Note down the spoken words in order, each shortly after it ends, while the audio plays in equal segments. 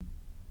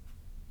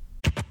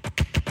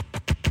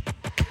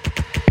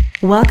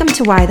Welcome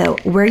to Why Though.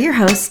 We're your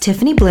hosts,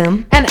 Tiffany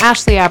Bloom and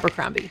Ashley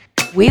Abercrombie.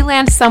 We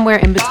land somewhere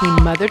in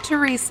between Mother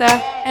Teresa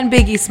and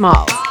Biggie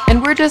Smalls,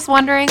 and we're just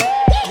wondering,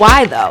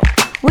 why though?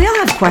 We all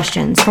have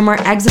questions, from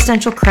our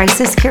existential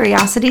crisis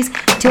curiosities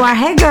to our,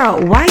 hey girl,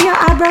 why your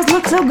eyebrows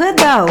look so good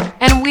though?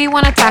 And we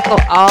want to tackle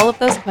all of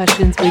those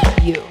questions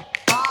with you.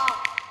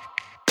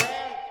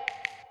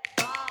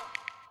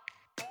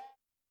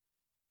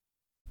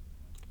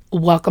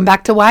 Welcome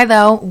back to Why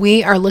Though.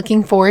 We are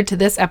looking forward to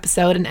this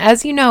episode. And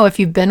as you know, if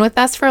you've been with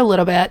us for a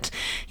little bit,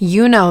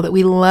 you know that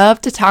we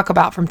love to talk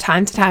about from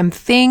time to time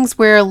things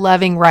we're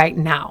loving right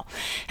now.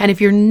 And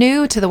if you're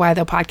new to the Why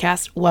Though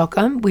podcast,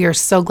 welcome. We are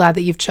so glad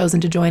that you've chosen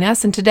to join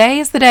us. And today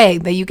is the day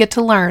that you get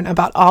to learn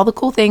about all the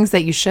cool things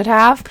that you should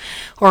have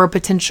or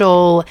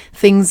potential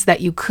things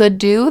that you could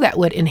do that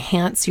would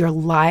enhance your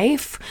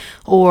life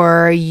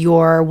or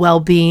your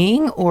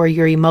well-being or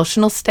your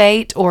emotional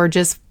state or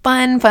just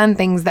fun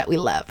things that we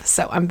love.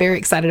 So I'm very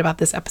excited about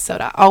this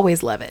episode. I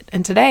always love it.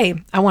 And today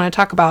I want to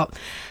talk about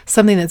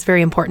something that's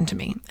very important to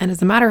me. And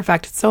as a matter of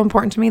fact, it's so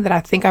important to me that I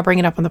think I bring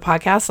it up on the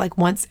podcast like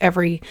once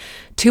every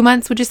 2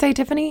 months. Would you say,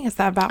 Tiffany? Is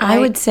that about right? I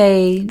would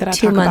say that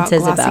 2 months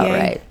is about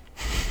right.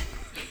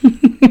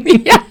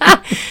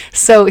 Yeah.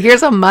 So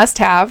here's a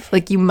must-have.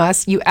 Like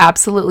you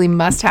absolutely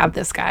must have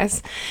this,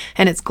 guys.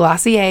 And it's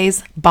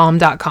Glossier's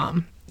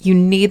Balm.com. You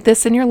need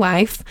this in your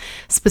life,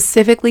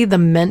 specifically the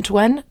mint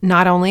one.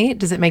 Not only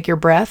does it make your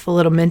breath a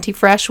little minty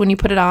fresh when you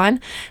put it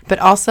on, but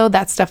also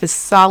that stuff is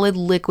solid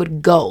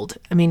liquid gold.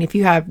 I mean, if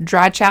you have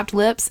dry chapped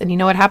lips, and you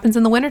know what happens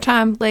in the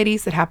wintertime,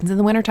 ladies, it happens in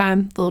the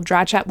wintertime, little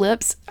dry chapped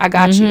lips, I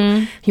got you.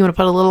 You want to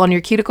put a little on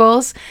your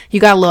cuticles? You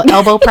got a little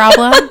elbow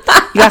problem?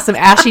 You got some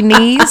ashy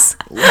knees?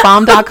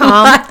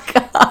 Balm.com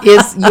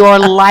is your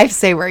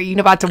lifesaver.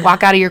 You're about to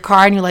walk out of your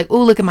car and you're like,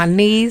 ooh, look at my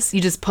knees.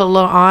 You just put a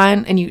little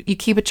on and you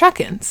keep it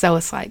trucking. So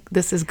it's like,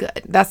 this is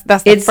good. That's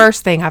the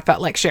first thing I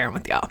felt like sharing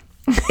with y'all.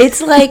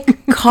 It's like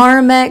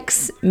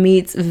Carmex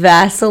meets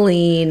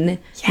Vaseline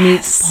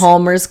meets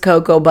Palmer's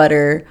cocoa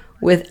butter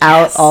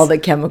without all the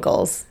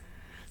chemicals.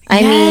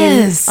 I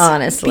mean,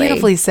 honestly.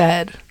 Beautifully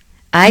said.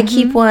 I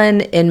keep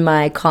one in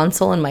my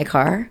console in my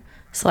car,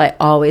 so I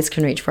always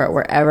can reach for it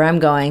wherever I'm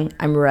going.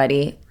 I'm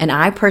ready. And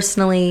I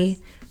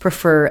personally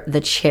prefer the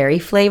cherry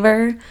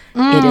flavor.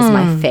 It is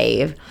my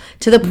fave.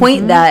 To the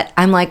point that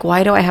I'm like,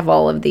 why do I have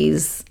all of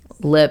these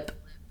lip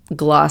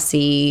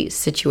glossy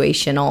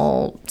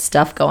situational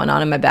stuff going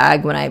on in my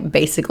bag when I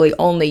basically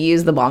only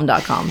use the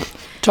Balm.com?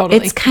 Totally.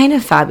 It's kind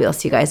of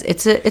fabulous, you guys.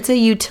 It's a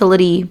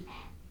utility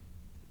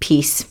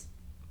piece.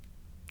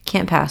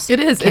 Can't pass. It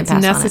is. Can't it's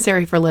pass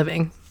necessary for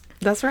living.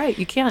 That's right.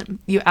 You can't.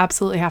 You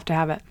absolutely have to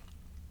have it.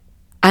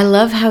 I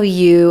love how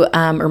you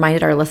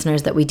reminded our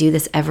listeners that we do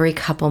this every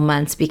couple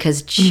months,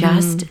 because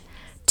just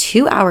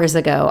 2 hours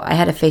ago, I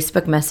had a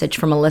Facebook message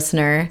from a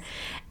listener,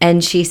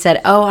 and she said,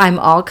 oh, I'm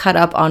all caught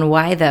up on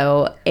Why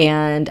Though,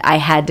 and I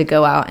had to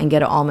go out and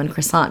get an almond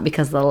croissant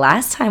because the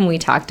last time we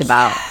talked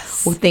about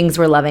things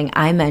we're loving,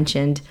 I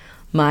mentioned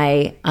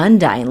my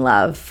undying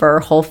love for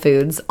Whole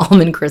Foods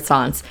almond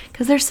croissants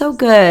because they're so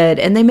good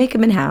and they make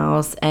them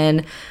in-house,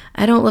 and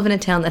I don't live in a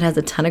town that has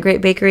a ton of great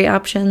bakery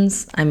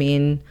options. I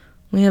mean,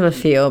 we have a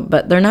few,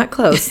 but they're not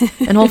close.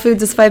 And Whole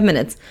Foods is 5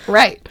 minutes.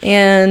 Right.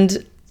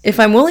 And if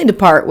I'm willing to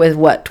part with,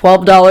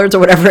 $12 or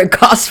whatever it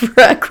costs for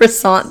a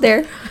croissant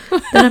there,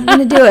 then I'm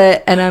going to do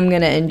it. And I'm going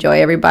to enjoy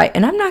every bite.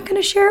 And I'm not going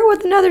to share it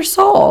with another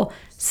soul.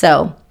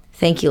 So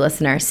thank you,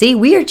 listener. See,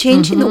 we are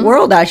changing the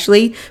world,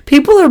 Ashley.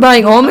 People are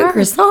buying almond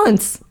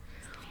croissants.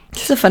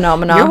 It's a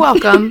phenomenon. You're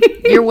welcome.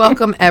 You're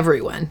welcome,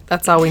 everyone.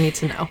 That's all we need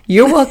to know.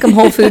 You're welcome,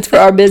 Whole Foods, for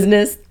our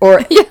business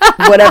or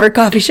whatever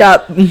coffee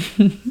shop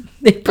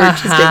they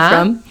purchased it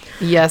from.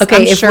 Yes.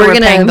 Okay. I'm sure we're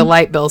paying the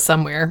light bill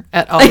somewhere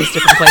at all these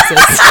different places.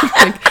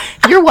 Like,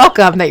 you're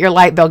welcome that your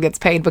light bill gets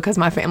paid because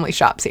my family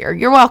shops here.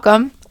 You're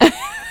welcome.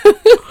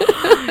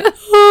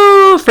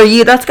 For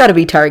you, that's got to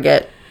be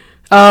Target.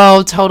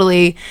 Oh,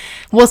 totally.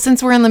 Well,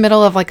 since we're in the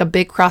middle of like a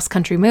big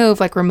cross-country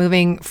move, like we're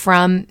moving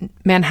from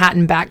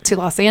Manhattan back to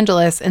Los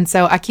Angeles. And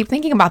so I keep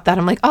thinking about that.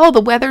 I'm like, oh, the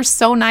weather's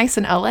so nice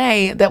in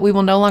LA that we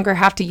will no longer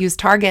have to use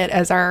Target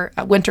as our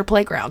winter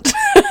playground.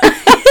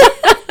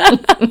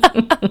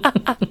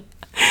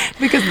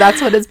 Because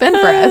that's what it's been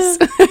for us.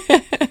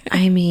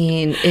 I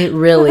mean, it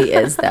really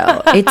is,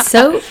 though. It's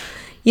so...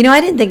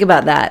 I didn't think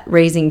about that,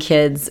 raising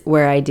kids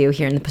where I do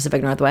here in the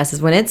Pacific Northwest,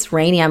 is when it's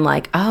rainy, I'm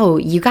like, oh,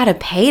 you got to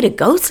pay to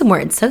go somewhere.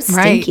 It's so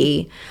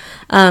stinky.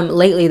 Right.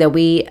 Lately, though,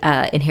 we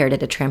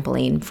inherited a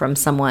trampoline from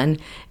someone,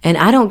 and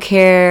I don't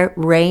care,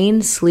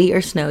 rain, sleet,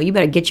 or snow. You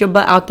better get your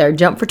butt out there,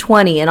 jump for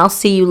 20, and I'll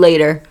see you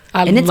later.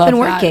 And it's been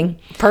working.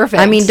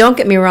 Perfect. I mean, don't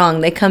get me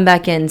wrong. They come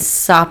back in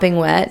sopping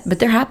wet, but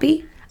they're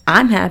happy.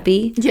 I'm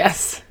happy.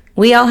 Yes.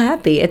 We all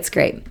happy. It's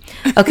great.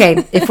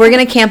 Okay, if we're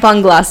going to camp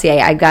on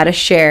Glossier, I got to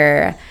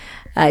share...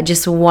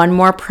 just one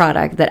more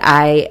product that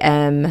I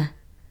am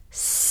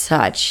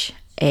such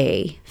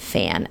a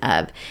fan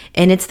of,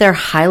 and it's their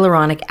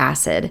hyaluronic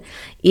acid.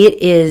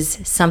 It is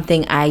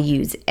something I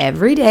use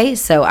every day.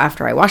 So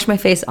after I wash my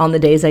face on the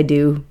days I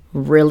do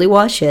really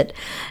wash it,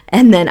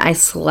 and then I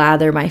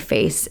slather my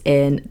face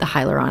in the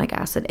hyaluronic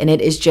acid, and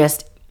it is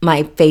just,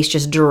 my face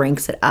just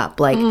drinks it up.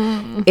 Like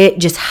it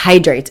just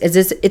hydrates.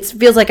 It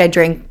feels like I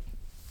drank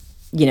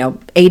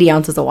 80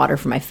 ounces of water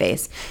from my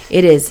face.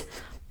 It is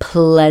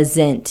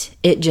pleasant.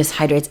 It just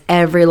hydrates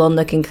every little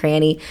nook and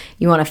cranny.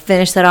 You want to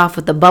finish that off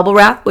with the bubble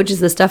wrap, which is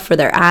the stuff for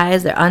their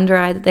eyes, their under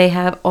eye that they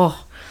have.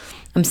 Oh,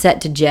 I'm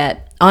set to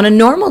jet. On a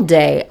normal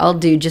day, I'll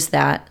do just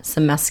that.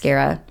 Some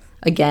mascara,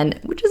 again,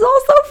 which is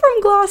also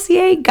from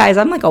Glossier. Guys,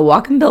 I'm like a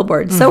walking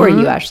billboard. So are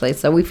you, Ashley.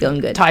 So we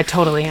feeling good. I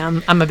totally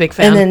am. I'm a big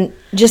fan. And then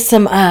just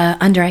some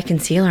under eye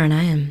concealer,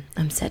 and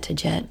I'm set to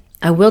jet.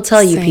 I will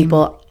tell you,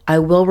 people, I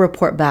will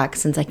report back,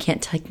 since I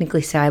can't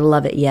technically say I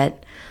love it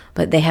yet,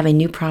 but they have a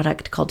new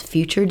product called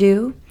Future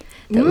Dew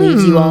that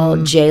leaves you all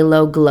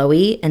J-Lo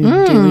glowy and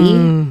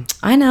dewy.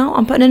 I know.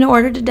 I'm putting in an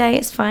order today.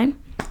 It's fine.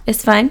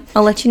 It's fine.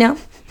 I'll let you know.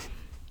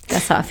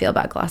 That's how I feel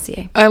about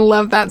Glossier. I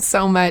love that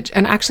so much.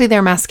 And actually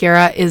their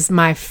mascara is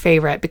my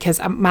favorite,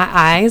 because my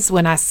eyes,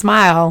 when I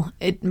smile,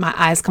 my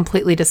eyes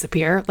completely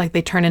disappear. Like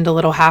they turn into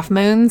little half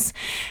moons.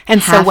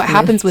 And so what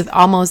happens with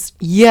almost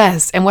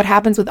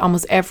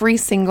every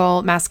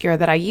single mascara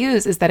that I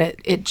use is that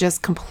it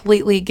just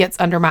completely gets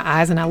under my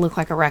eyes and I look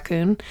like a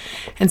raccoon.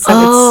 And so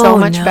it's so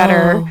much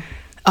better.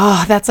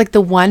 Oh, that's like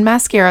the one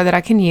mascara that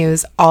I can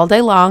use all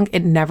day long.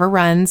 It never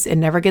runs. It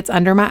never gets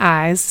under my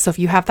eyes. So if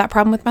you have that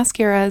problem with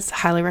mascaras,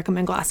 highly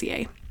recommend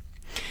Glossier.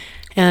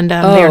 And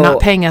they're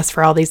not paying us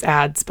for all these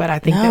ads, but I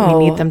think that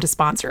we need them to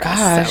sponsor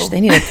us. Gosh, they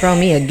need to throw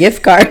me a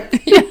gift card.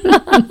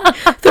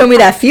 Throw me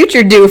that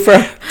Future Dew for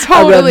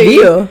a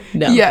review.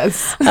 No.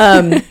 Yes.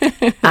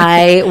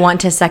 I want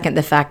to second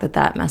the fact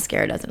that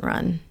mascara doesn't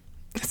run.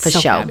 It's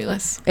so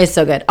fabulous. It's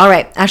so good. All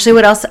right, Ashley,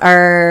 what else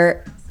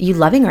are you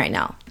loving right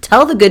now?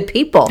 Tell the good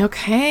people.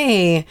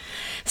 Okay.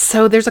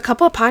 So there's a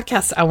couple of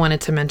podcasts I wanted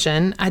to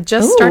mention. I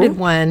just started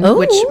one,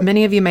 which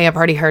many of you may have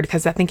already heard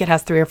because I think it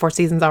has 3 or 4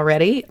 seasons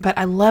already, but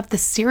I love the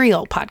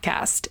Serial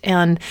podcast.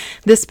 And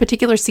this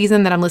particular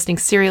season that I'm listening,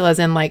 Serial as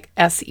in like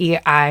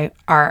Serial,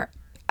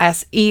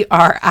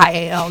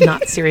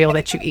 not cereal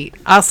that you eat.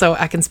 Also,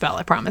 I can spell,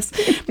 I promise.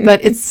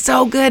 But it's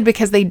so good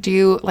because they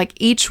do, like,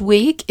 each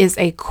week is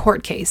a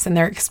court case and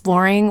they're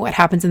exploring what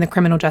happens in the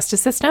criminal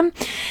justice system.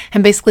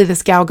 And basically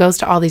this gal goes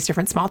to all these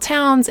different small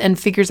towns and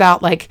figures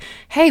out, like,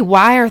 hey,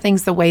 why are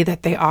things the way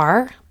that they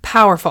are?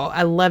 Powerful.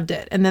 I loved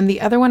it. And then the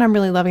other one I'm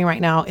really loving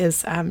right now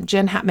is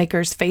Jen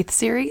Hatmaker's Faith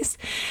series.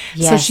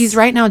 Yes. So she's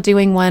right now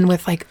doing one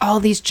with like all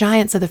these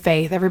giants of the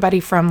faith, everybody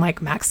from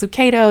like Max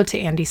Lucado to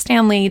Andy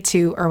Stanley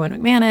to Erwin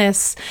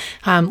McManus,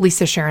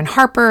 Lisa Sharon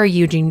Harper,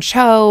 Eugene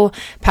Cho,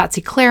 Patsy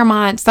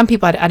Claremont. Some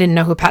people, I didn't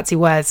know who Patsy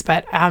was,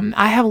 but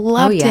I have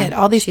loved it.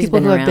 All these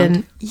people who have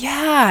been,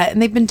 and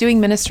they've been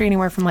doing ministry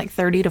anywhere from like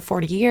 30 to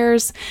 40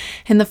 years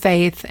in the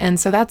faith. And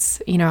so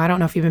that's, I don't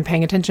know if you've been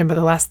paying attention, but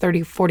the last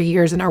 30, 40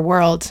 years in our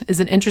world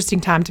is an interesting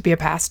time to be a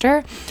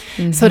pastor.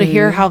 Mm-hmm. So to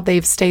hear how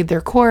they've stayed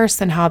their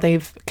course and how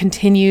they've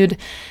continued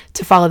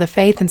to follow the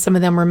faith, and some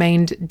of them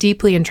remained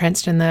deeply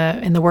entrenched in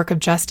the work of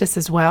justice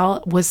as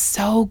well, was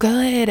so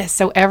good.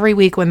 So every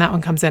week when that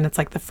one comes in, it's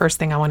like the first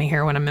thing I want to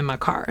hear when I'm in my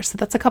car. So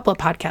that's a couple of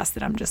podcasts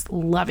that I'm just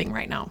loving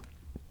right now.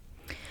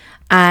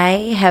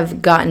 I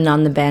have gotten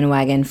on the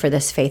bandwagon for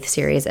this faith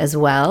series as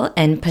well,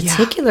 and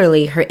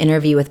particularly her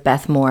interview with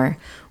Beth Moore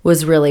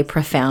was really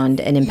profound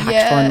and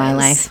impactful in my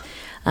life.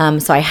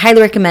 So I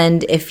highly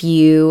recommend, if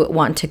you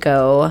want to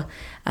go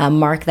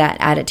mark that,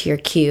 add it to your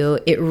queue.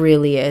 It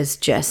really is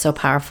just so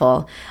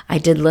powerful. I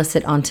did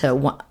listen to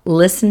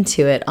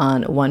it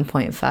on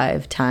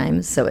 1.5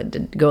 times, so it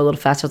did go a little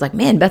fast. I was like,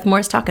 man, Beth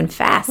Moore's talking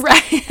fast.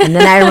 Right. And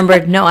then I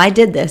remembered, no, I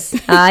did this.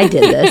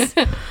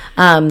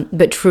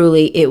 But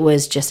truly, it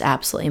was just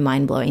absolutely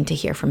mind-blowing to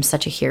hear from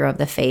such a hero of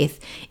the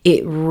faith.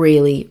 It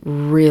really,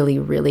 really,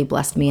 really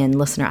blessed me. And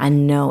listener, I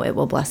know it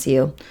will bless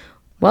you.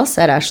 Well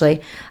said,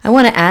 Ashley. I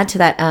want to add to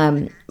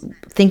that,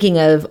 thinking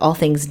of all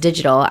things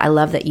digital, I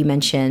love that you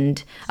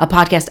mentioned a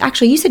podcast.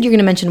 Actually, you said you're going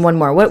to mention one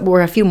more. What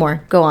were a few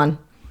more? Go on.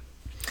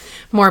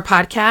 More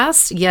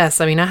podcasts? Yes.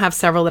 I mean, I have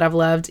several that I've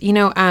loved.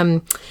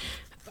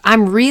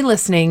 I'm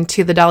re-listening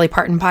to the Dolly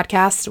Parton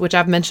podcast, which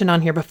I've mentioned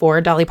on here before,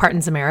 Dolly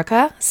Parton's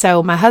America.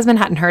 So my husband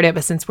hadn't heard it,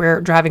 but since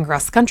we're driving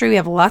across the country, we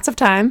have lots of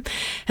time.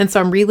 And so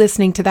I'm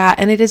re-listening to that,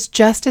 and it is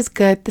just as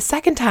good the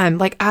second time.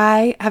 Like,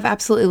 I have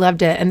absolutely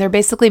loved it. And they're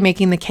basically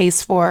making the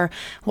case for,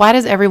 why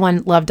does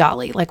everyone love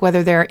Dolly? Like,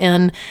 whether they're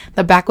in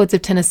the backwoods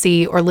of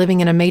Tennessee or living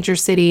in a major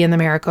city in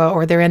America,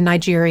 or they're in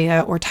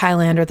Nigeria or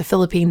Thailand or the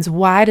Philippines,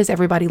 why does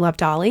everybody love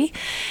Dolly?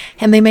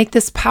 And they make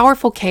this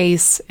powerful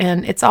case,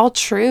 and it's all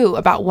true,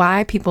 about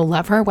why people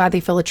love her, why they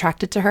feel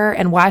attracted to her,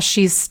 and why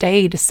she's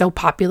stayed so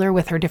popular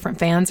with her different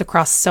fans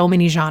across so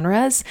many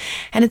genres.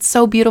 And it's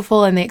so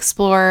beautiful. And they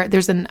explore,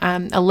 there's a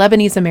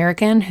Lebanese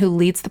American who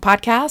leads the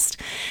podcast.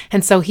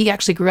 And so he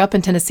actually grew up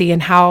in Tennessee,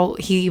 and how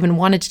he even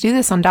wanted to do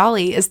this on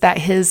Dolly is that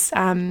his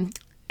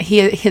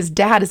his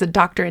dad is a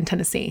doctor in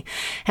Tennessee,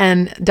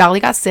 and Dolly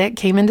got sick,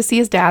 came in to see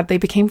his dad. They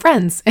became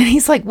friends. And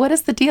he's like, what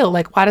is the deal?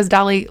 Like, why does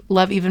Dolly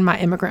love even my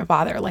immigrant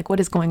father? Like, what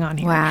is going on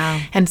here?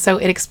 Wow. And so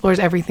it explores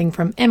everything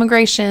from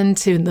immigration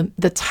to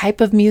the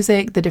type of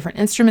music, the different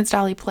instruments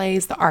Dolly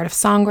plays, the art of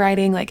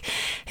songwriting. Like,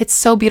 it's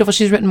so beautiful.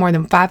 She's written more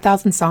than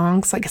 5,000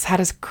 songs, like, has had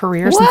a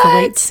career since the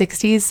late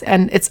 60s,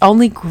 and it's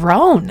only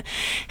grown.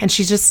 And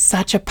she's just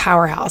such a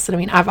powerhouse. And I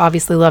mean, I've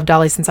obviously loved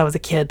Dolly since I was a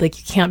kid. Like,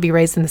 you can't be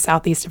raised in the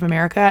southeast of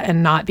America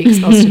and not be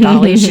exposed to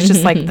Dolly. She's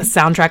just like the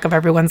soundtrack of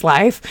everyone's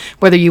life,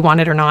 whether you want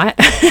it or not.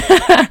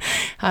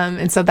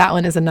 And so that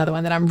one is another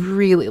one that I'm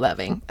really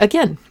loving.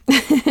 Again.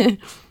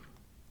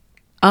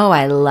 Oh,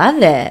 I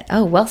love it.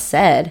 Oh, well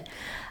said.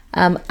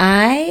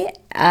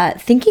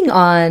 Thinking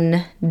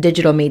on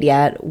digital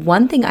media,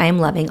 one thing I am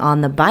loving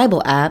on the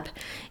Bible app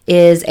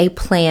is a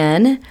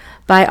plan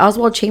by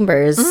Oswald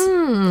Chambers.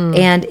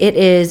 And it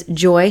is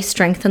Joy,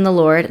 Strength in the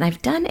Lord. And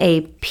I've done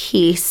a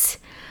piece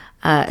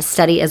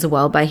study as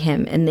well by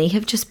him, and they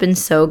have just been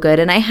so good.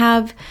 And I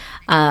have,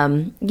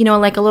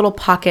 like a little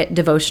pocket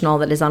devotional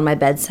that is on my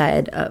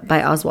bedside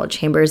by Oswald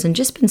Chambers, and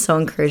just been so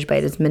encouraged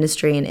by his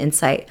ministry and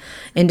insight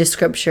into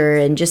scripture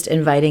and just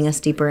inviting us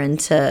deeper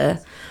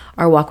into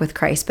our walk with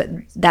Christ. But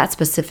that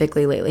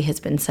specifically lately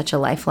has been such a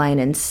lifeline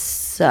and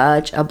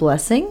such a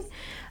blessing.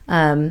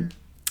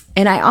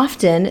 And I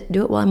often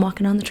do it while I'm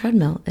walking on the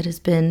treadmill. It has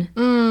been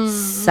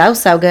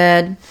so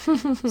good.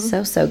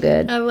 So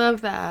good. I love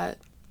that.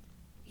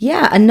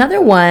 Yeah,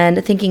 another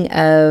one, thinking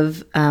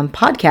of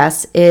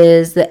podcasts,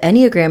 is the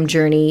Enneagram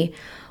Journey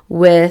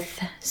with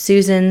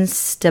Susan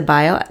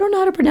Stabile. I don't know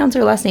how to pronounce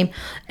her last name.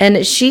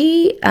 And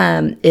she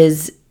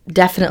is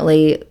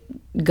definitely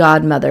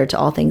godmother to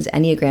all things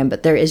Enneagram.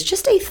 But there is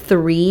just a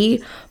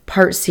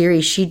 3-part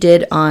series she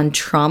did on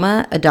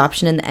trauma,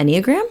 adoption, and the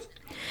Enneagram.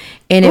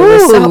 And it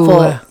was so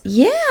helpful.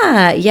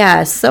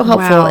 Yeah, so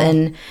helpful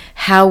in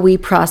how we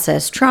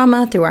process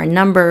trauma through our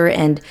number.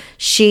 And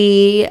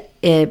she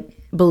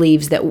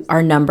believes that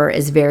our number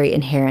is very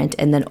inherent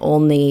and then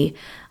only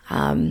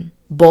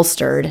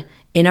bolstered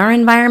in our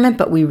environment,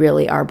 but we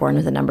really are born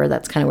with a number.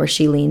 That's kind of where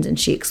she leans, and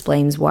she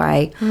explains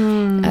why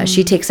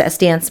she takes that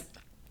stance,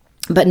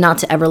 but not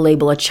to ever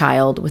label a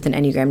child with an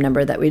Enneagram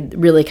number, that we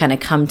really kind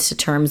of come to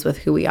terms with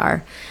who we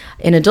are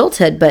in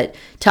adulthood, but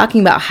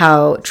talking about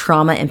how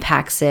trauma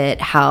impacts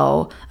it,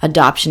 how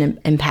adoption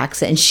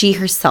impacts it. And she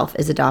herself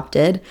is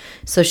adopted,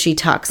 so she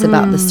talks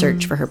about the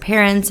search for her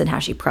parents and how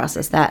she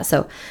processed that.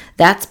 So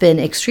that's been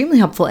extremely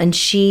helpful. And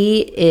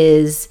she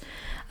is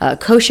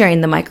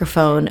co-sharing the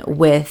microphone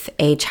with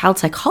a child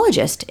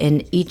psychologist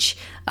in each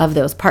of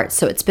those parts.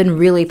 So it's been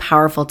really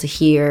powerful to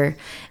hear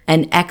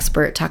an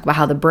expert talk about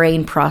how the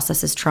brain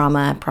processes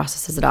trauma,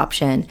 processes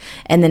adoption,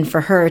 and then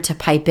for her to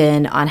pipe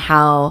in on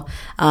how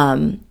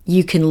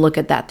you can look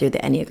at that through the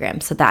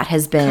Enneagram. So that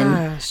has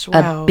been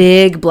a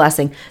big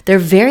blessing. They're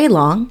very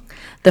long.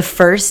 The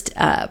first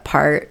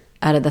part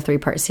out of the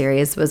 3-part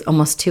series was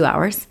almost 2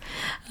 hours.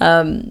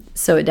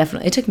 So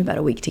it took me about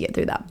a week to get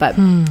through that. But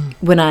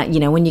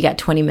when you got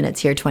 20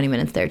 minutes here, 20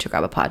 minutes there to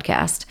grab a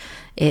podcast,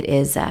 it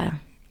is,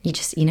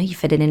 you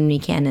fit it in when you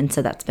can. And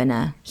so that's been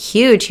a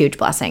huge, huge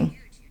blessing.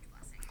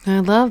 I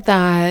love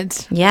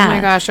that. Yeah. Oh my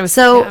gosh.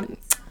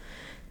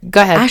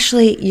 Go ahead.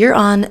 Ashley, you're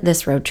on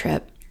this road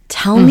trip.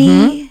 Tell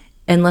me,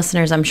 and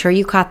listeners, I'm sure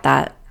you caught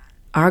that,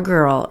 our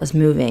girl is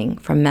moving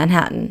from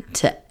Manhattan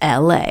to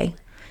LA.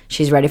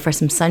 She's ready for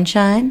some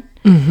sunshine.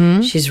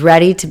 She's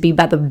ready to be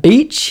by the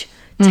beach.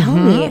 Tell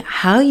me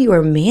how you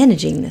are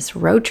managing this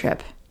road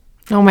trip.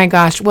 Oh my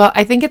gosh. Well,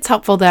 I think it's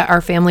helpful that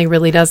our family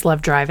really does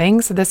love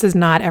driving. So this is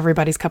not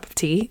everybody's cup of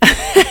tea.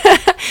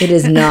 It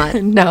is not.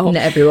 No.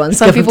 Everyone's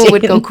Some people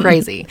would go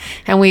crazy.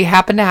 And we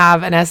happen to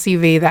have an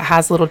SUV that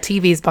has little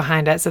TVs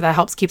behind it. So that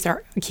helps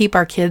keep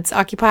our kids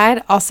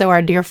occupied. Also,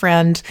 our dear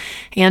friend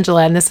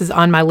Angela, and this is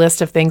on my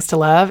list of things to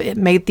love, it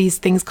made these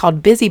things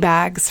called busy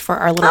bags for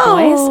our little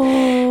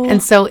boys.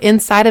 And so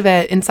inside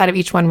of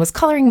each one was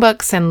coloring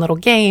books and little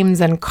games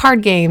and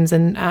card games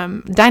and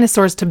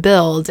dinosaurs to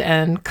build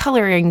and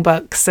coloring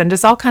books and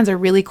just all kinds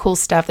of really cool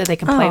stuff that they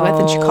can play with.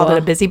 And she called it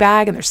a busy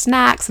bag, and there's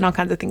snacks and all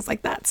kinds of things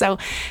like that. So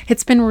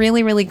it's been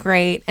really, really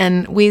great.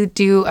 And we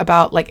do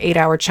about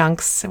 8-hour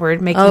chunks. We're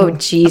making a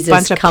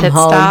bunch of pit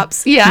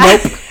stops. Yeah.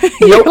 Nope.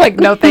 You're like,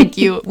 no, thank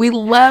you. We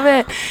love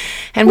it.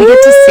 And we get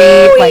to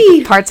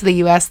see parts of the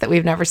U.S. that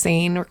we've never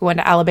seen. We're going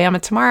to Alabama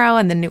tomorrow,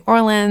 and then New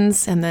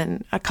Orleans, and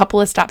then a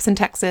couple of stops in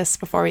Texas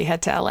before we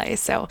head to L.A.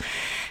 So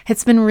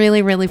it's been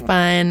really, really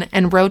fun.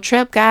 And road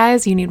trip,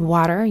 guys, you need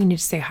water. You need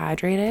to stay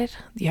hydrated.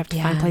 You have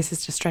to find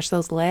places to stretch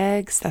those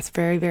legs. That's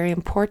very, very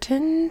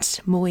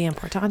important. Muy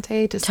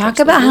importante. To talk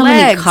about how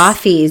many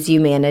coffees you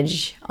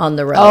manage on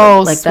the road.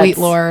 Oh, sweet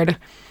Lord.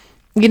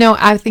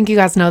 I think you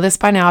guys know this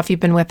by now if you've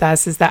been with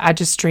us, is that I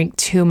just drink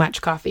too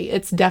much coffee.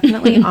 It's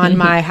definitely on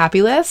my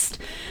happy list,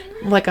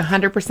 like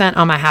 100%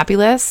 on my happy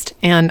list.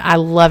 And I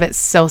love it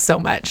so, so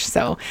much.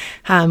 So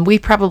we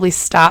probably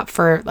stop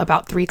for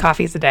about 3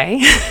 coffees a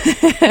day,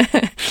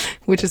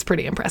 which is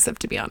pretty impressive,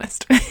 to be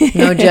honest.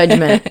 No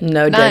judgment.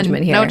 No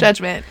judgment here. No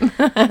judgment.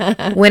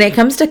 When it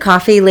comes to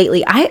coffee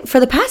lately, for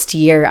the past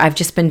year, I've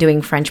just been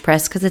doing French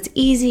press because it's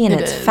easy and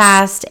it's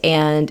fast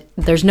and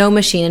there's no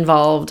machine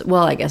involved.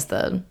 Well, I guess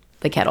the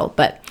kettle,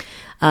 but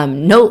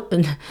no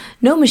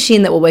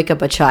machine that will wake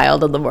up a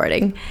child in the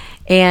morning.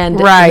 And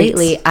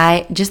lately,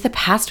 the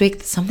past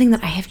week, something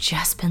that I have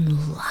just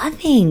been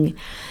loving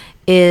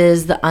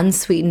is the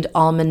unsweetened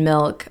almond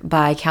milk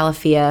by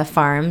Califia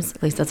Farms.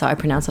 At least that's how I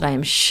pronounce it. I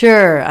am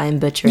sure I'm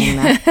butchering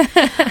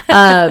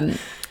that.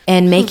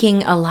 And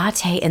making a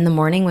latte in the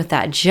morning with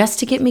that just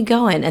to get me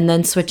going, and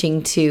then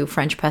switching to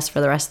French press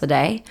for the rest of the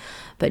day.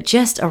 But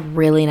just a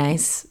really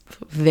nice,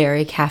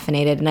 very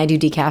caffeinated, and I do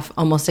decaf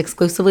almost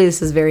exclusively.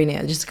 This is very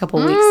new, just a couple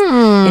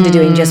weeks into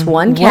doing just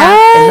one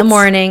calf in the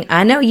morning.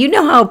 I know, you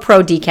know how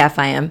pro decaf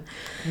I am.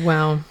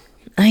 Wow.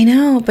 I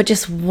know, but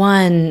just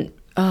one,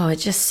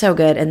 it's just so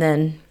good. And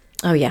then,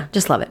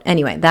 just love it.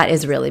 Anyway, that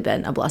has really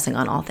been a blessing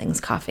on all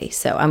things coffee.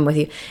 So I'm with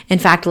you. In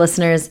fact,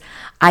 listeners,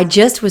 I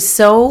just was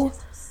so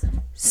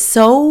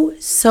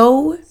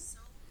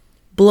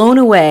blown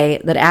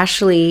away that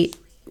Ashley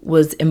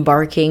was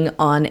embarking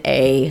on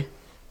a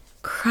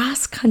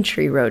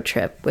cross-country road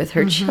trip with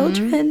her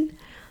children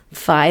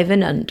 5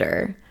 and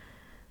under,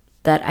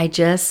 that I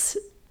just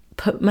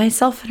put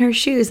myself in her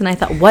shoes and I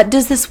thought, what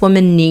does this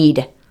woman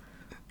need?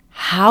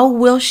 How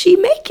will she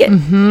make it?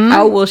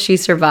 How will she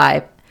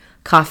survive?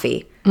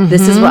 Coffee.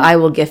 This is what I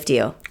will gift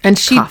you. And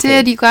she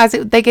did, you guys.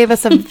 They gave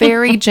us a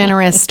very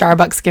generous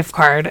Starbucks gift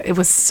card. It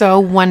was so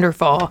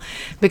wonderful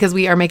because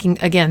we are making,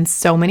 again,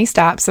 so many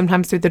stops,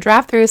 sometimes through the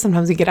drive-thru,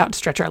 sometimes we get out to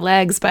stretch our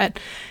legs, but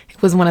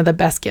it was one of the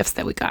best gifts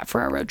that we got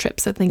for our road trip.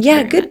 So thank you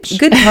very much.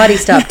 Good potty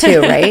stop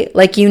too, right?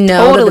 Like,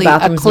 totally,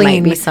 that the bathrooms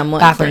might be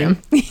somewhat clean.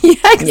 Yeah,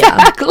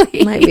 exactly.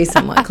 Yeah, might be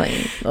somewhat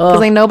clean.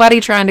 Because ain't nobody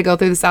trying to go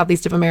through the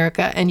southeast of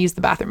America and use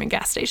the bathroom in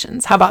gas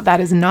stations. How about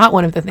that is not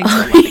one of the things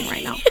we're loving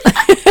right now.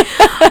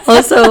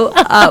 Also,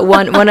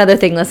 one other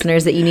thing,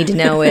 listeners, that you need to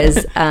know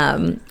is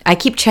I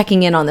keep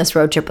checking in on this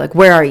road trip. Like,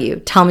 where are you?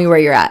 Tell me where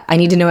you're at. I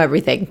need to know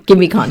everything. Give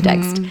me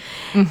context.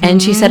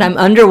 And she said, I'm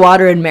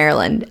underwater in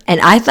Maryland. And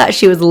I thought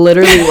she was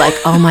literally like,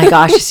 oh my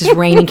gosh, it's just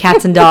raining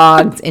cats and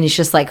dogs. And it's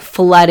just like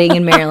flooding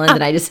in Maryland.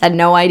 And I just had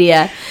no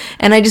idea.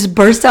 And I just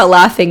burst out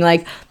laughing,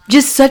 like,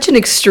 just such an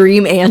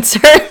extreme answer,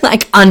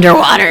 like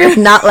underwater,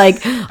 not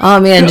like, oh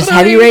man, just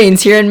heavy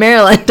rains here in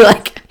Maryland.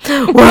 Like,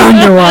 we're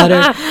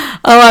underwater.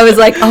 I was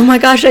like, oh my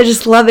gosh, I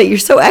just love it. You're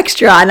so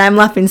extra. And I'm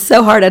laughing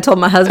so hard. I told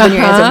my husband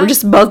your answer. We're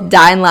just both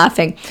dying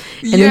laughing.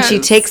 And then she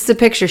takes the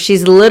picture.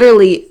 She's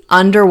literally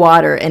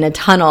underwater in a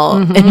tunnel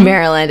in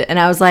Maryland. And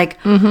I was like,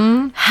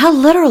 how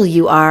literal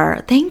you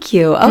are. Thank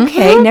you.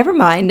 Okay, never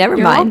mind. You're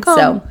mind.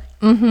 Welcome.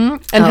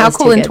 So, and how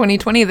cool in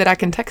 2020 that I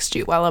can text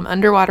you while I'm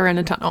underwater in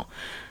a tunnel.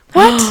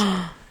 What?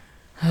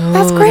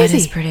 That's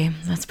crazy.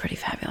 That's pretty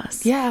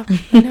fabulous. Yeah,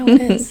 I know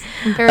it is.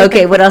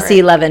 Okay, what else are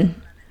you loving?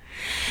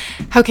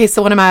 Okay,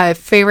 so one of my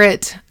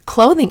favorite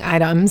clothing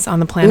items on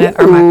the planet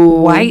are my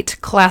white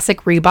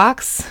classic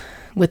Reeboks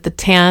with the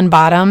tan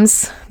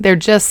bottoms. They're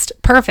just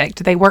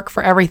perfect. They work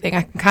for everything.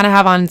 I can kind of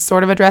have on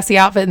sort of a dressy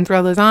outfit and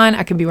throw those on.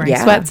 I could be wearing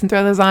sweats and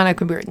throw those on. I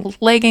could be wearing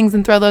leggings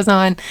and throw those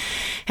on.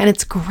 And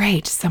it's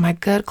great. So my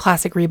good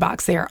classic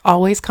Reeboks, they are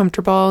always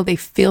comfortable. They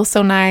feel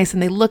so nice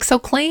and they look so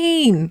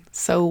clean.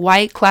 So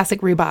white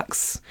classic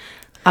Reeboks.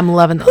 I'm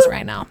loving those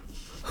right now.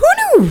 Who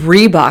knew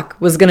Reebok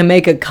was going to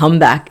make a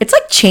comeback? It's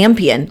like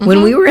Champion.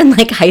 When we were in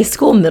like high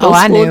school, middle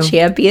school,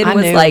 Champion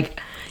was like...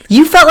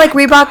 You felt like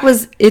Reebok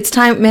was, its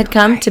time had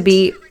come to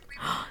be,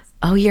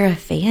 oh, you're a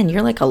fan.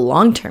 You're like a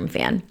long-term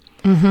fan.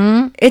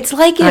 It's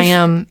like if... I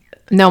am.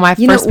 No, my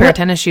first pair of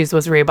tennis shoes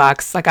was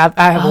Reeboks. Like,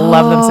 I have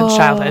loved them since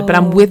childhood. But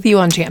I'm with you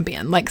on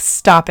Champion. Like,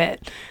 stop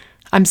it.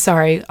 I'm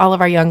sorry. All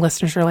of our young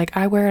listeners are like,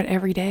 I wear it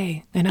every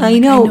day. And I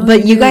know,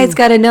 but you guys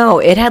got to know.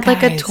 It had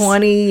like a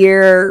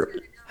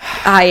 20-year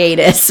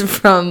hiatus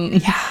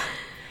from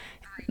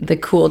the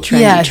cool,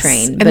 trendy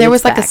train. And there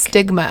was like a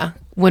stigma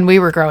when we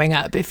were growing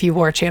up. If you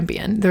wore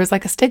Champion, there was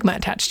like a stigma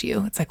attached to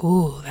you. It's like,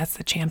 ooh, that's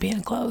the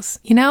Champion clothes,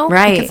 you know?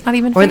 Right. Like, it's not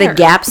even or fair. The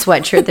Gap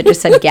sweatshirt that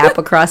just said Gap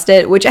across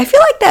it, which I feel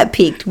like that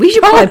peaked. We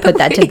should probably put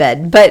that to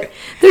bed, but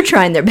they're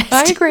trying their best.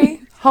 I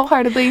agree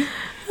wholeheartedly.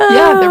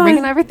 Yeah, they're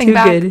bringing everything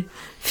back. Good.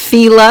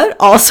 Fila,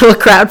 also a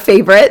crowd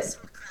favorite.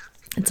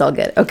 It's all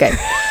good. Okay.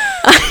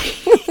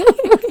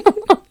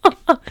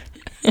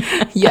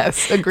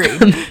 Yes, agreed.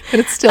 But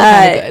it's still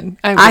kind of good.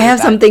 I have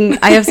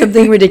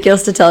something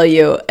ridiculous to tell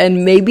you,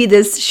 and maybe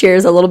this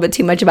shares a little bit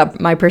too much about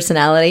my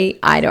personality.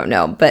 I don't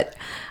know, but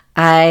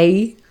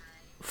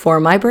for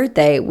my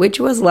birthday, which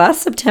was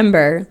last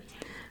September,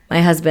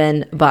 my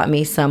husband bought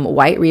me some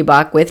white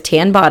Reebok with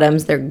tan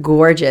bottoms. They're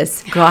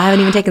gorgeous. Girl, I haven't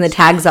even taken the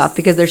tags off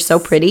because they're so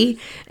pretty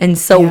and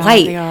so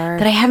white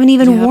that I haven't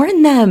even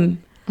worn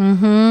them.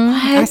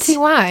 I see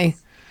why.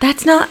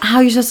 That's not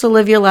how you're supposed to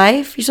live your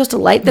life. You're supposed to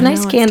light the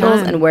nice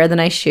candles and wear the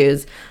nice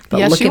shoes. But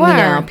Yes, look at you me are.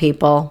 now,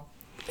 people.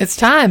 It's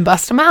time.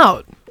 Bust them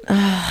out.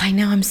 Oh, I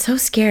know. I'm so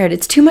scared.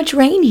 It's too much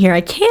rain here.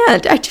 I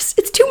can't. It's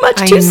too much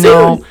I too know.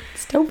 soon.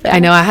 It's so bad. I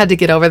know. I had to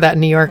get over that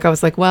in New York. I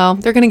was like, well,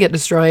 they're going to get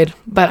destroyed,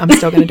 but I'm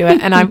still going to do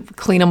it. And I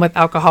clean them with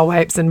alcohol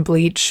wipes and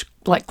bleach,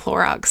 like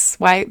Clorox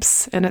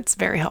wipes, and it's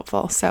very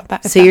helpful. So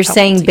you're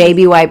saying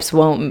baby wipes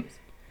won't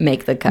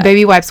make the cut?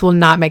 Baby wipes will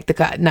not make the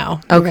cut. No.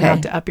 You're going to Okay.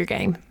 have to up your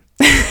game.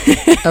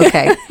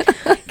 Okay.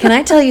 Can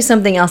I tell you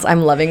something else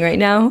I'm loving right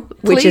now?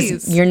 Which Please.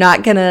 is, you're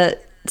not going to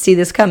see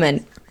this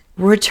coming.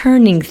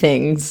 Returning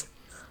things.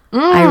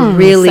 I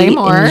really say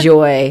more.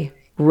 enjoy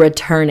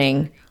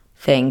returning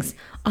things.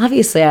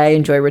 Obviously, I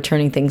enjoy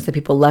returning things that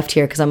people left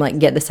here because I'm like,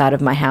 get this out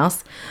of my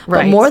house. But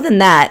Right. more than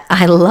that,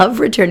 I love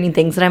returning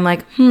things that I'm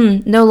like,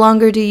 no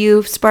longer do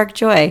you spark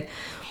joy.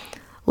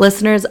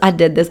 Listeners, I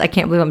did this. I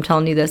can't believe I'm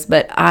telling you this,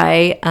 but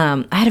I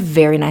had a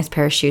very nice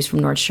pair of shoes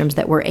from Nordstrom's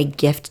that were a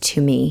gift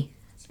to me.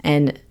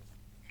 And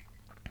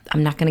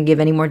I'm not going to give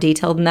any more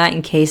detail than that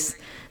in case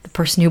the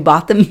person who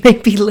bought them may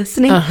be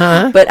listening.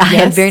 But I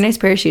had a very nice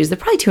pair of shoes. They're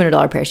probably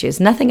 $200 pair of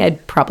shoes. Nothing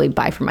I'd probably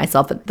buy for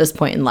myself at this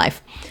point in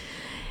life.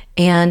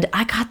 And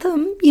I got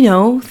them,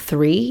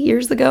 3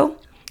 years ago.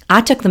 I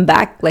took them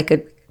back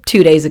like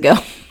 2 days ago.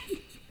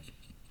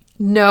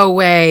 No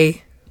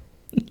way.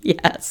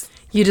 Yes.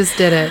 You just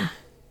did it.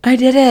 I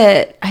did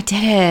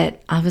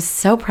it. I was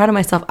so proud of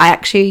myself. I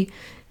actually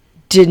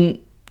didn't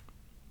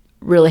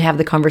really have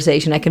the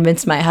conversation. I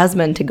convinced my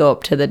husband to go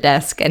up to the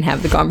desk and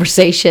have the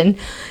conversation.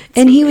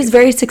 And he was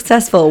very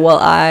successful while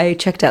I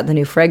checked out the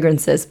new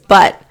fragrances.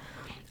 But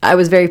I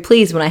was very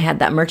pleased when I had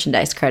that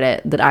merchandise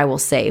credit that I will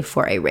save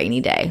for a rainy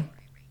day.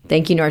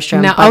 Thank you,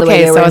 Nordstrom. Now, By the way,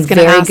 okay, they so were I in was going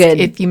to very ask good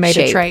if you made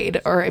shape. a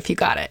trade or if you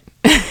got it.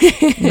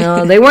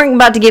 No, they weren't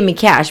about to give me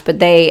cash, but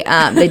they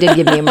did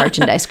give me a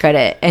merchandise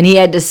credit. And he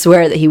had to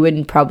swear that he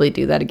wouldn't probably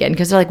do that again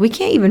because they're like, we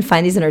can't even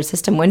find these in our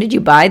system. When did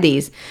you buy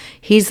these?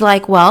 He's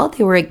like, well,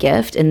 they were a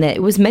gift and that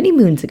it was many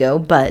moons ago,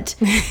 but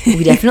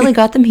we definitely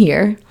got them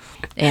here.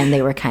 And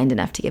they were kind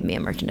enough to give me a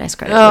merchandise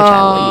credit, which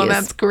I will use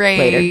That's great.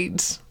 later.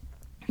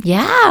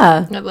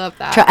 Yeah. I love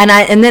that.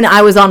 And then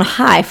I was on a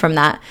high from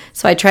that.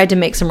 So I tried to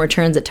make some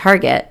returns at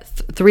Target.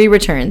 3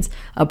 returns: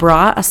 a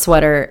bra, a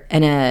sweater,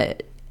 and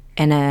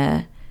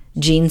a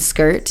jean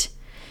skirt.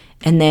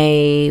 And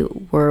they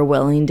were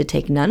willing to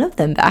take none of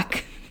them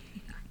back.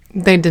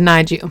 They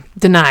denied you.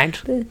 Denied.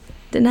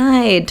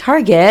 Denied.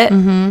 Target.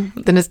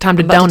 Then it's time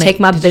to about to donate. take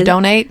my Did you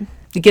donate?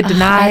 You get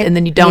denied and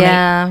then you donate.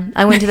 Yeah.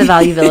 I went to the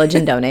Value Village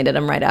and donated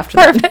them right after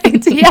that.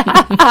 Perfect.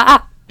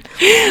 Yeah.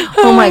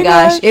 Oh my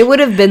gosh. It would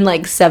have been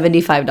like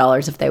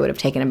 $75 if they would have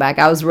taken it back.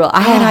 I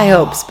had high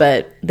hopes,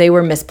 but they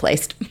were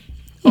misplaced.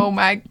 Oh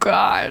my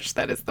gosh.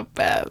 That is the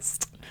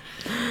best.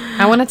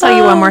 I want to tell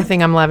you one more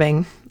thing I'm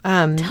loving.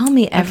 Tell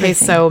me everything. Okay,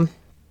 so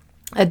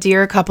a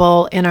dear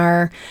couple in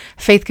our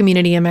faith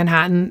community in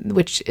Manhattan,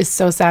 which is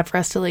so sad for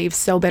us to leave,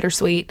 so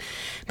bittersweet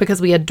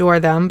because we adore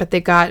them, but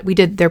we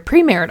did their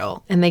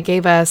premarital and they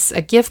gave us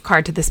a gift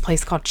card to this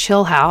place called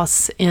Chill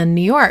House in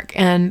New York.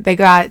 And they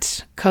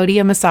got Cody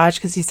a massage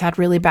because he's had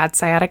really bad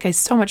sciatica. He's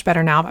so much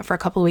better now, but for a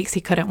couple of weeks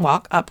he couldn't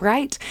walk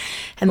upright.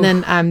 And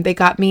then they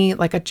got me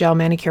like a gel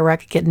manicure where I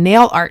could get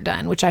nail art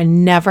done, which I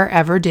never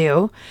ever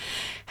do.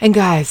 And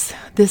guys,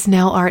 this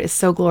nail art is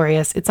so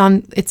glorious. It's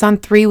on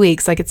 3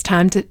 weeks. Like it's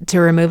time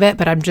to remove it,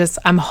 but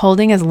I'm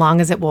holding as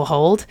long as it will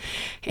hold.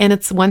 And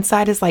it's one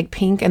side is like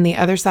pink and the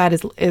other side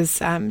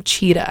is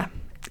cheetah.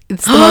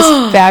 It's the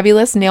most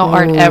fabulous nail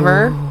art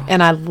ever.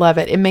 And I love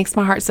it. It makes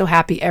my heart so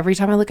happy. Every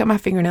time I look at my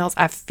fingernails,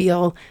 I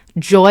feel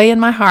joy in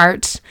my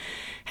heart.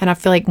 And I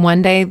feel like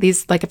one day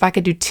if I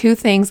could do 2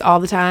 things all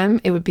the time,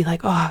 it would be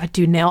like, I would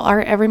do nail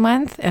art every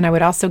month. And I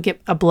would also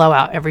get a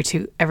blowout every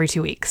two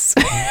weeks.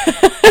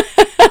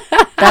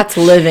 That's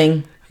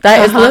living.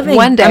 That is living.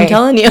 One day, I'm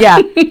telling you. Yeah,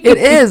 it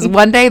is.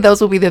 One day,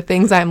 those will be the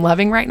things I'm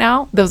loving right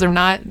now. Those are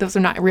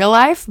not real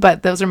life,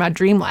 but those are my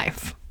dream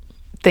life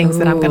things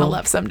that I'm going to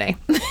love someday.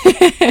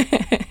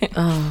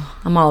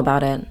 I'm all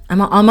about it.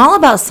 I'm all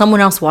about someone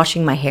else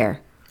washing my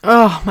hair.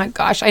 Oh my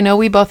gosh. I know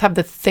we both have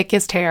the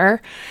thickest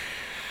hair.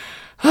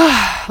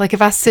 Like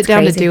if I sit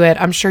down to do it,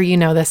 I'm sure you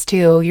know this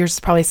too. Yours is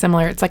probably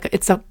similar. It's like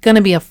it's going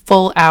to be a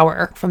full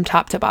hour from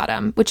top to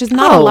bottom, which is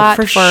not a lot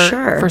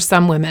for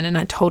some women, and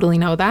I totally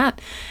know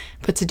that.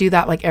 But to do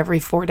that like every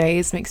 4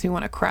 days makes me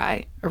want to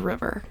cry a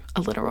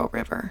literal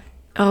river.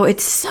 Oh,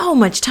 it's so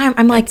much time.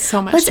 I'm like,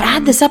 so much let's time.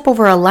 add this up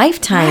over a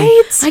lifetime.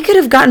 Right? I could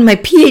have gotten my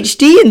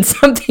PhD in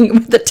something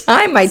with the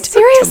time I took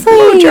to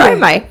blow dry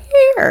my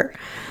hair.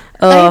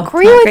 I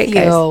agree not with great, you.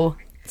 guys.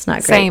 It's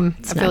not great. Same.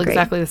 It's I not feel great.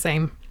 exactly the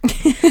same.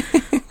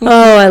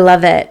 Oh, I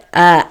love it.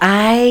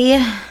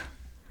 I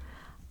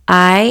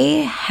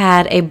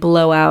had a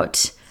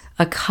blowout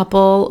a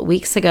couple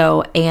weeks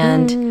ago,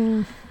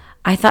 and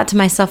I thought to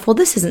myself, well,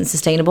 this isn't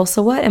sustainable,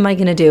 so what am I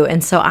going to do?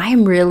 And so I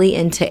am really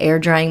into air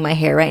drying my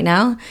hair right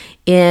now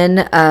in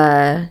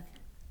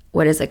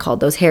what is it called?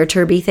 Those hair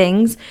turby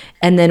things,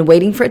 and then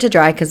waiting for it to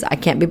dry because I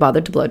can't be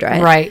bothered to blow dry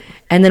it. Right.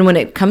 And then when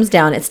it comes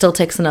down, it still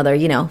takes another,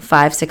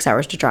 5-6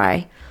 hours to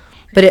dry.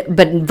 But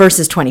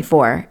versus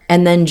 24,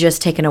 and then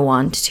just taking a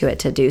wand to it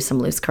to do some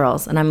loose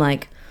curls. And I'm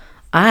like,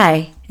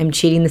 I am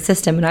cheating the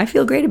system, and I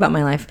feel great about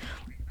my life.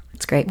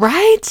 It's great.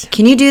 Right?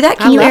 Can you do that?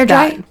 Can you air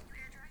dry? That.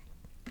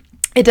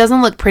 It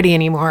doesn't look pretty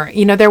anymore.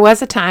 There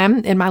was a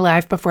time in my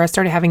life before I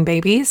started having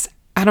babies.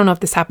 I don't know if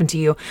this happened to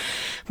you,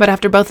 but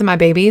after both of my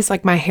babies,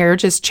 like my hair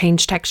just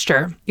changed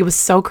texture. It was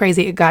so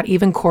crazy. It got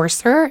even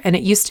coarser, and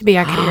it used to be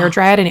I could air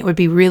dry it and it would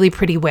be really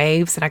pretty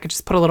waves and I could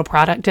just put a little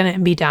product in it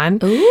and be done.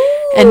 Ooh.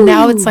 And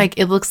now it's like,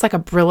 it looks like a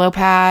Brillo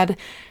pad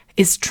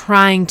is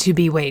trying to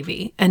be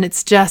wavy, and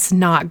it's just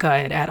not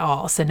good at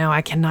all. So no,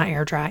 I cannot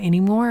air dry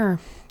anymore.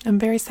 I'm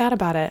very sad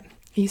about it.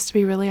 It used to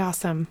be really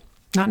awesome.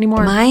 Not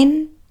anymore.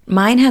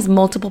 Mine has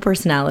multiple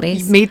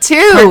personalities. Me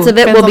too. Parts of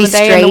it Depends will be on the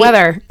day straight. and the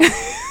weather.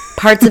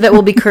 Parts of it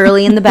will be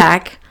curly in the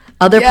back.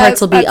 Other parts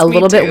will be a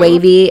little bit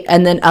wavy,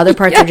 and then other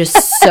parts are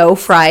just so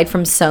fried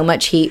from so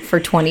much heat for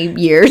 20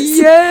 years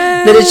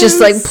that it's just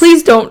like,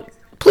 please don't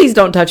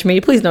touch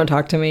me. Please don't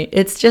talk to me.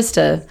 It's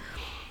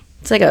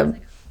like a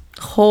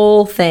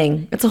whole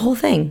thing. It's a whole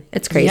thing.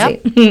 It's crazy.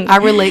 Yep. I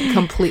relate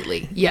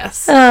completely.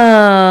 Yes.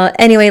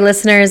 Anyway,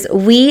 listeners,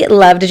 we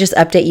love to just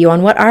update you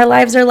on what our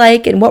lives are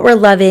like and what we're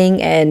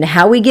loving and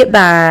how we get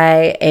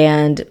by.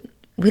 And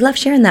we love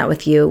sharing that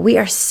with you. We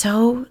are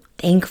so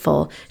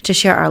thankful to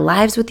share our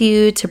lives with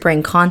you, to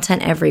bring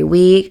content every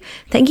week.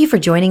 Thank you for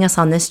joining us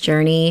on this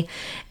journey.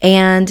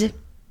 And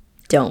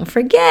don't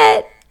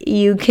forget,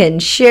 you can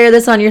share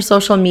this on your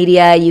social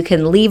media. You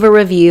can leave a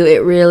review.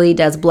 It really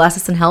does bless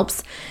us and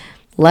helps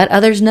let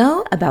others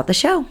know about the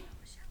show.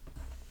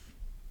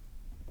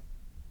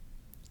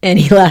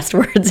 Any last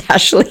words,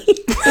 Ashley?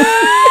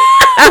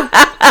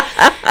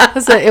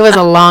 It was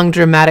a long,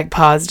 dramatic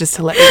pause just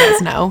to let you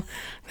guys know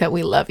that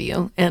we love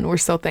you and we're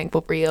so thankful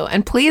for you.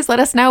 And please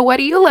let us know, what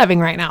are you loving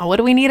right now? What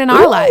do we need in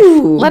our life?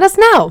 Let us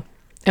know.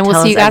 And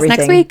we'll see you guys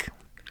next week.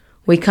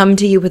 We come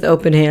to you with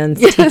open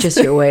hands. Yes. Teach us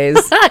your ways.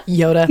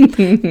 Yoda.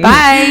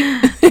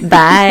 Bye.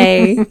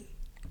 Bye.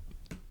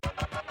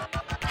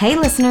 Hey,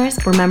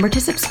 listeners, remember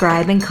to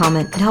subscribe and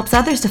comment. It helps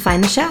others to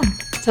find the show.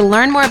 To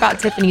learn more about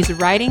Tiffany's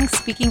writing,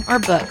 speaking, or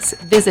books,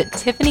 visit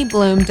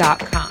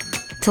TiffanyBloom.com.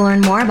 To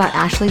learn more about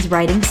Ashley's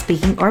writing,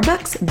 speaking, or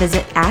books,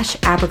 visit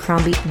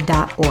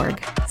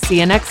ashabercrombie.org. See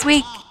you next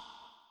week.